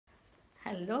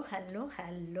Hello, hello,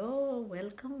 hello.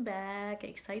 Welcome back.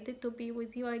 Excited to be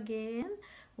with you again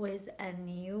with a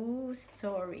new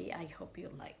story. I hope you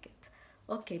like it.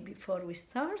 Okay, before we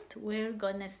start, we're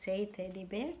gonna say teddy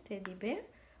bear, teddy bear.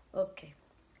 Okay,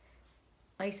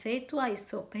 I say it twice,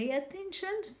 so pay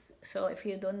attention. So if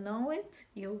you don't know it,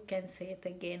 you can say it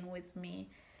again with me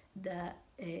the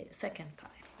second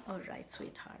time. All right,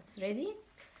 sweethearts, ready?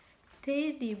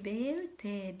 Teddy bear,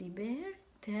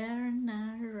 turn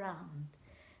around.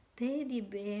 Teddy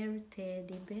bear,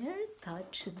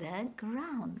 touch the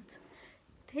ground.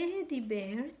 Teddy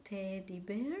bear,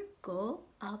 go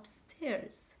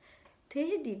upstairs.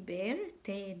 Teddy bear,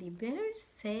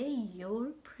 say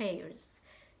your prayers.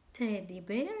 Teddy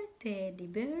bear,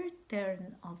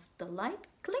 turn off the light,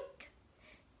 click.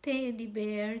 Teddy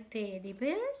bear,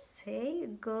 say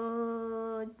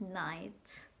good night.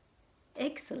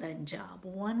 Excellent job.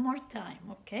 One more time,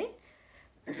 okay?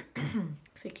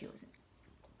 Excuse me.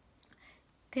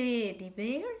 Teddy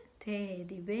bear,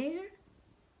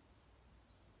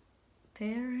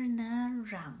 turn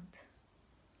around.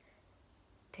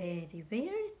 Teddy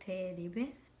bear,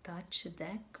 touch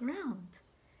the ground.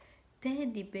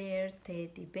 Teddy bear,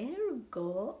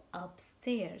 go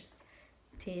upstairs.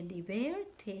 Teddy bear,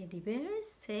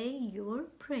 say your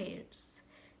prayers.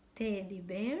 Teddy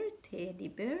bear,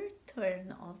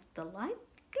 turn off the light,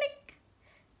 click.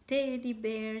 Teddy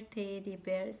bear,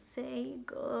 say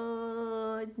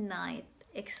good night.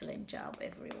 Excellent job,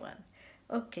 everyone.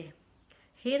 Okay,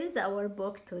 here is our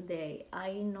book today.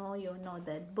 I know you know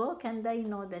that book, and I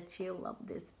know that you love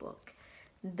this book.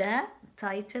 The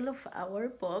title of our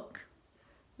book,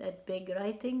 that big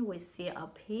writing we see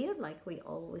up here, like we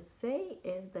always say,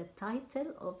 is the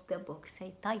title of the book.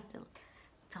 Say title.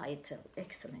 Title.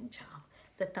 Excellent job.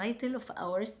 The title of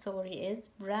our story is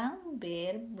Brown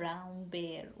Bear,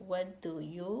 what do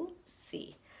you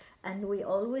see? And we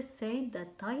always say the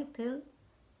title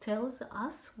tells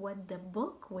us what the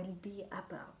book will be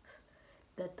about.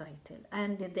 The title.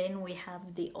 And then we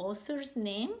have the author's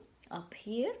name up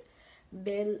here,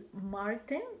 Bill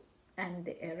Martin and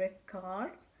Eric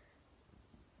Carr.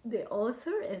 The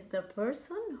author is the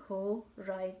person who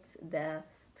writes the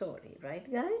story,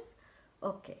 right, guys?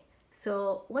 Okay,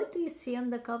 so what do you see on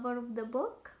the cover of the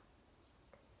book?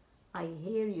 I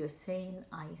hear you saying,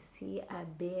 I see a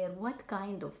bear. What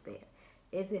kind of bear?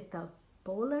 Is it a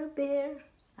polar bear,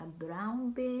 a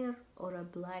brown bear, or a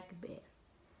black bear?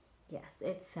 Yes,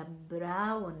 it's a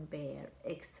brown bear.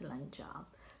 Excellent job.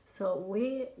 So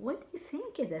what do you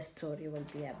think the story will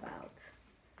be about?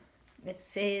 It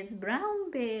says, brown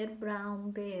bear,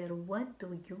 what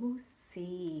do you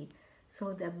see?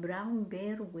 So the brown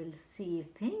bear will see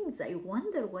things. I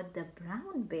wonder what the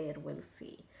brown bear will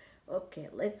see. Okay,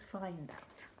 let's find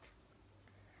out.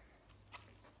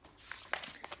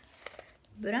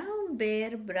 Brown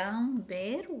bear,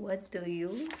 what do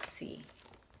you see?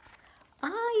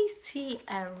 I see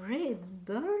a red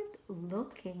bird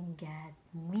looking at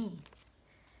me.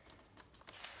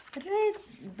 Red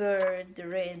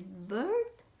bird,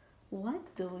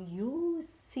 what do you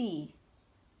see?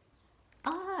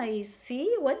 I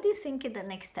see. What do you think the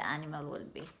next animal will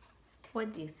be?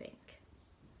 What do you think?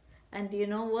 And you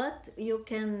know what? You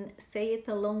can say it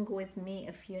along with me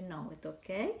if you know it,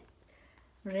 okay?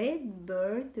 Red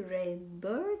bird,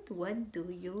 what do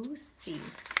you see?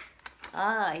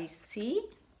 I see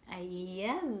a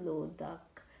yellow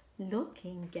duck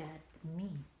looking at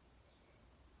me.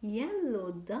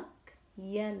 Yellow duck,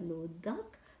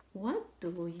 what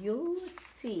do you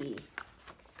see?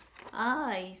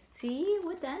 I see.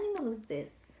 What animal is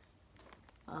this?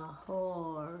 A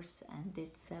horse, and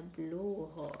it's a blue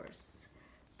horse.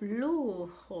 Blue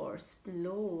horse,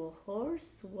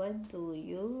 what do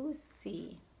you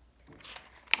see?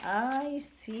 I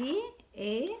see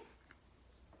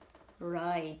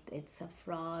right, it's a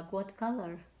frog. What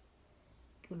color?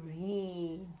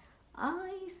 Green.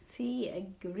 I see a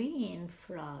green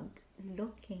frog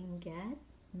looking at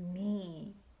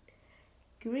me.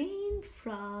 Green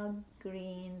frog,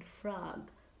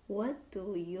 what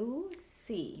do you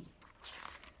see?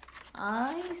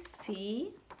 I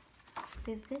see, what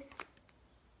is this?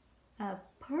 A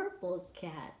purple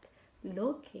cat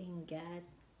looking at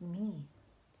me.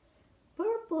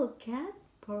 Purple cat,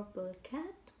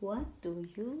 what do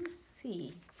you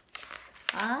see?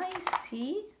 I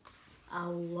see a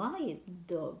white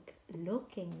dog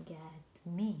looking at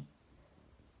me.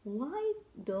 White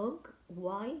dog,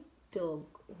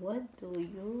 what do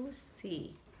you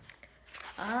see?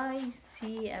 I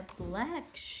see a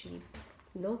black sheep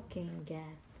looking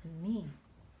at me.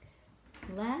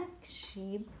 Black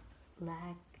sheep,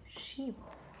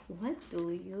 what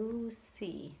do you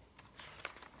see?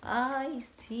 I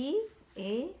see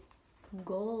a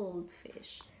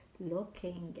goldfish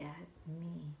looking at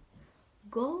me.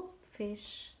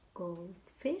 Goldfish,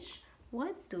 goldfish,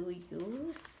 what do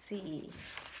you see?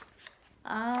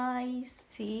 I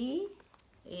see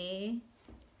a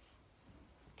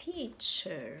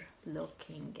teacher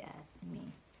looking at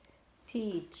me.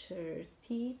 Teacher,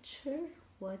 teacher,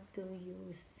 what do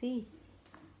you see?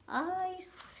 I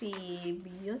see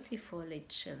beautiful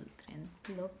children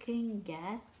looking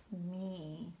at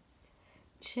me.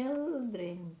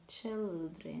 Children,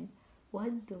 children,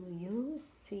 what do you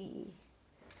see?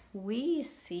 We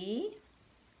see.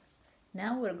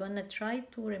 Now we're gonna try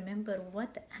to remember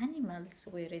what animals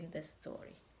were in the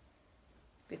story,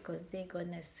 because they're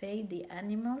gonna say the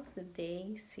animals that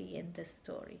they see in the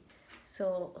story.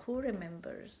 So who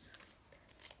remembers?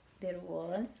 There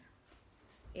was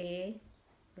a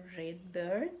red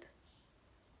bird,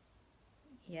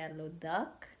 yellow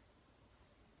duck,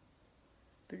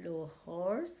 blue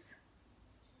horse,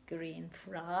 green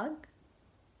frog,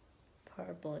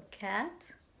 purple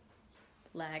cat,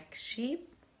 black sheep.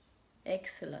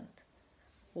 Excellent.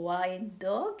 White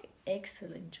dog.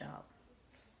 Excellent job.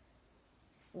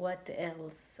 What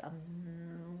else?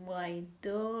 White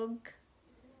dog,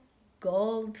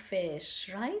 goldfish,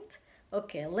 right?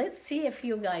 Okay, let's see if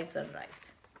you guys are right.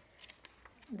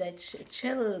 The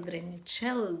children,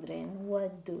 children,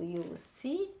 what do you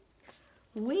see?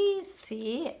 We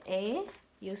see a,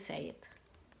 you say it,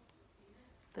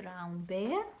 brown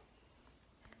bear,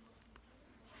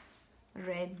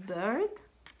 red bird,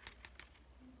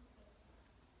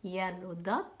 yellow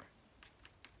duck,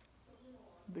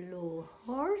 blue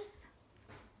horse,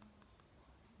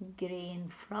 green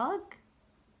frog,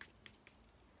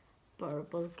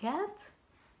 purple cat,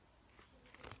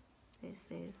 this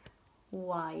is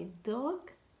white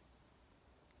dog,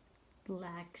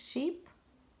 black sheep,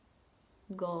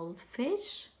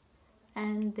 goldfish,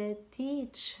 and the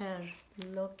teacher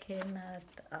looking at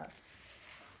us.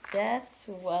 That's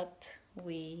what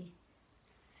we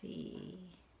see.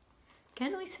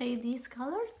 Can we say these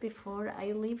colors before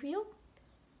I leave you?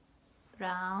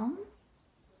 Brown,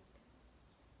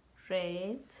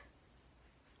 red,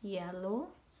 yellow,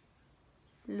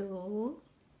 blue,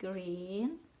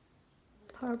 green,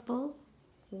 purple,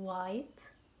 white,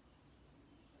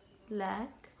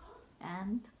 black,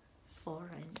 and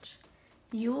orange.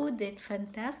 You did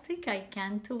fantastic. I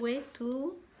can't wait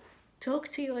to talk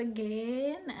to you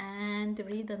again and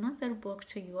read another book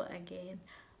to you again.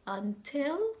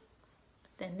 Until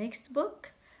the next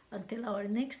book, until our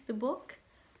next book,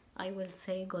 I will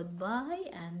say goodbye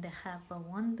and have a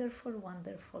wonderful,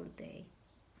 wonderful day.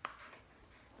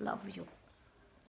 Love you.